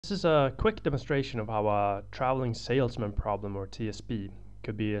This is a quick demonstration of how a traveling salesman problem, or TSP,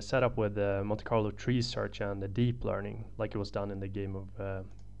 could be set up with Monte Carlo tree search and deep learning, like it was done in the game of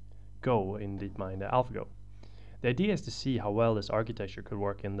Go in DeepMind AlphaGo. The idea is to see how well this architecture could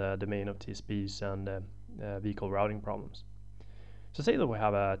work in the domain of TSPs and vehicle routing problems. So say that we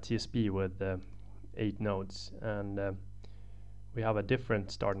have a TSP with 8 nodes, and we have a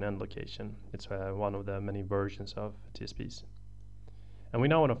different start and end location. It's one of the many versions of TSPs. And we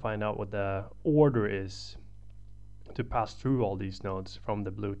now want to find out what the order is to pass through all these nodes from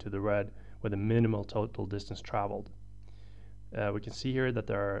the blue to the red with a minimal total distance traveled. We can see here that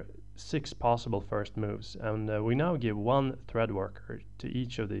there are 6 possible first moves, and we now give one thread worker to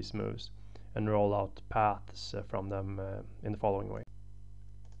each of these moves and roll out paths from them in the following way.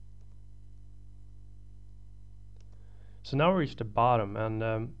 So now we reach the bottom,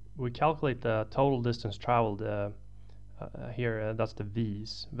 and we calculate the total distance traveled here. That's the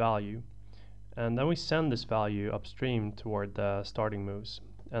V's value, and then we send this value upstream toward the starting moves,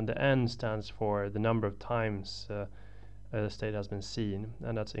 and the N stands for the number of times the state has been seen,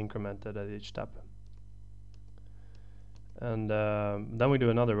 and that's incremented at each step. And then we do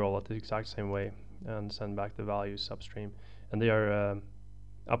another rollout the exact same way and send back the values upstream, and they are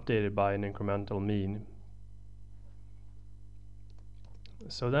updated by an incremental mean.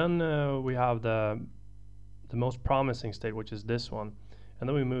 So then we have the most promising state, which is this one, and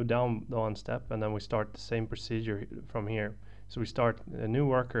then we move down one step, and then we start the same procedure from here. So we start new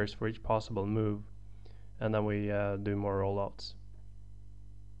workers for each possible move, and then we do more rollouts.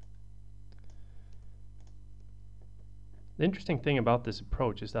 The interesting thing about this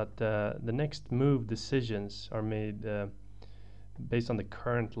approach is that the next move decisions are made based on the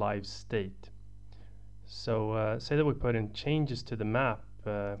current live state. So say that we put in changes to the map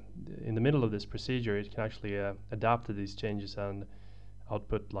in the middle of this procedure, it can actually adapt to these changes and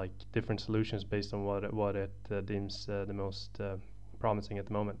output like different solutions based on what it deems the most promising at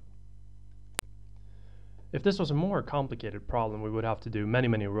the moment. If this was a more complicated problem, we would have to do many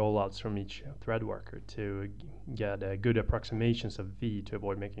rollouts from each thread worker to get good approximations of V to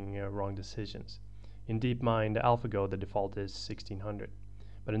avoid making wrong decisions. In DeepMind AlphaGo, the default is 1600,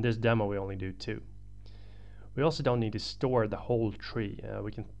 but in this demo we only do 2. We also don't need to store the whole tree.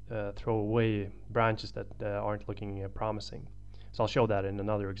 We can throw away branches that aren't looking promising. So I'll show that in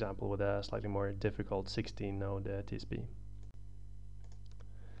another example with a slightly more difficult 16-node TSP.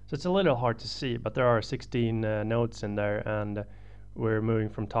 So it's a little hard to see, but there are 16 nodes in there, and we're moving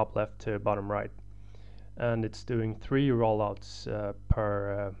from top left to bottom right. And it's doing 3 rollouts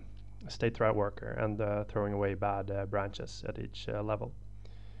per state thread worker, and throwing away bad branches at each level.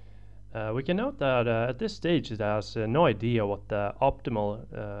 We can note that at this stage it has no idea what the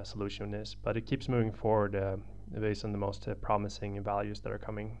optimal solution is, but it keeps moving forward based on the most promising values that are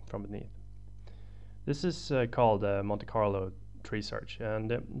coming from beneath. This is called Monte Carlo tree search, and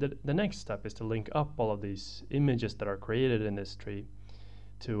the next step is to link up all of these images that are created in this tree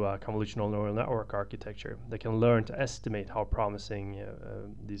to a convolutional neural network architecture that can learn to estimate how promising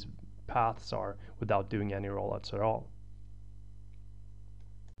these paths are without doing any rollouts at all.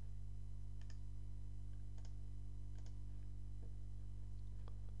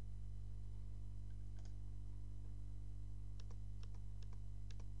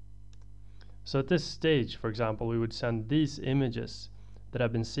 So at this stage, for example, we would send these images that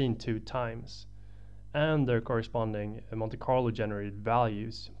have been seen 2 times and their corresponding Monte Carlo generated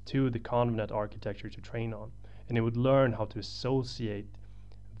values to the ConvNet architecture to train on, and it would learn how to associate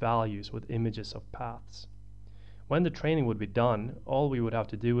values with images of paths. When the training would be done, all we would have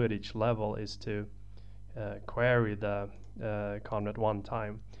to do at each level is to query the ConvNet one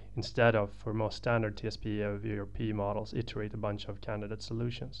time, instead of, for most standard TSP VRP models, iterate a bunch of candidate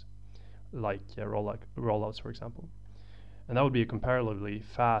solutions, like rollouts, for example. And that would be a comparatively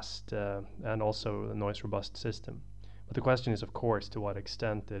fast and also a noise robust system. But the question is, of course, to what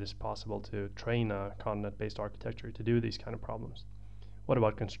extent it is possible to train a ConvNet based architecture to do these kind of problems. What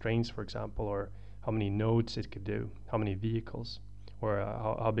about constraints, for example, or how many nodes it could do, how many vehicles, or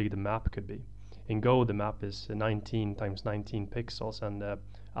how big the map could be. In Go, the map is 19 times 19 pixels, and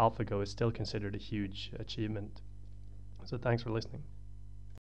AlphaGo is still considered a huge achievement. So thanks for listening.